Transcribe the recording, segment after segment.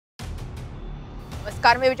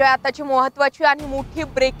नमस्कार, मी विजय। आताची महत्त्वाची आणि मोठी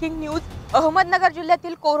ब्रेकिंग न्यूज। अहमदनगर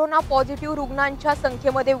जिल्ह्यातील कोरोना पॉझिटिव्ह रुग्णांच्या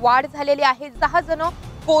संख्येमध्ये वाढ झालेली आहे। 6 जण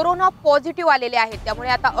कोरोना पॉझिटिव्ह आलेले आहेत। त्यामुळे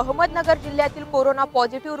आता अहमदनगर जिल्ह्यातील कोरोना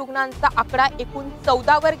पॉझिटिव्ह रुग्णांचा आकडा एकूण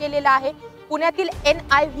 14 वर गेलेला आहे। पुण्यातील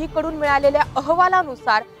NIV कडून मिळालेल्या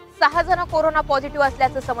अहवालानुसार 6 जण कोरोना पॉझिटिव्ह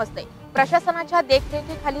असल्याचं समजतंय। प्रशासनाच्या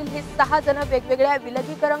देखरेखीखालील हे 6 जण वेगवेगळ्या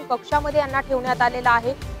विलगीकरण कक्षामध्ये यांना ठेवण्यात आलेलं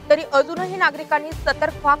आहे। तरी अजूनही नागरिकांनी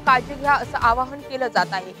सतर्क व्हा, काळजी घ्या असं आवाहन केलं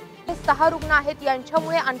जात आहे। हे 6 रुग्ण आहेत,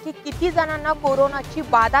 यांच्यामुळे आणखी किती जणांना कोरोनाची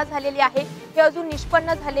बाधा झालेली आहे हे अजून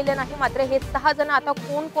निष्पन्न झालेले नाही। मात्र हे 6 जण आता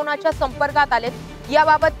कोणाच्या संपर्कात आलेत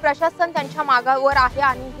याबाबत प्रशासन त्यांच्या मागावर आहे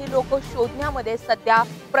आणि हे लोक शोधण्यामध्ये सध्या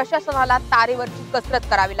प्रशासनाला तारेवरची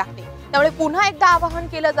कसरत करावी लागते। त्यामुळे पुन्हा एकदा आवाहन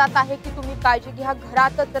केलं जात आहे की तुम्ही काळजी घ्या,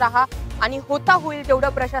 घरातच राहा आणि होता होईल तेवढं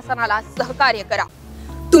प्रशासनाला सहकार्य करा।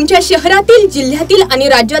 तुमच्या शहरातील, जिल्ह्यातील आणि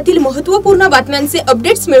राज्यातील महत्त्वपूर्ण बातम्यांचे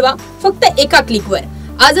अपडेट्स मिळवा फक्त एका क्लिकवर।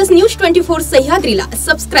 आजच न्यूज 24 सह्याद्रीला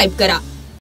सबस्क्राइब करा।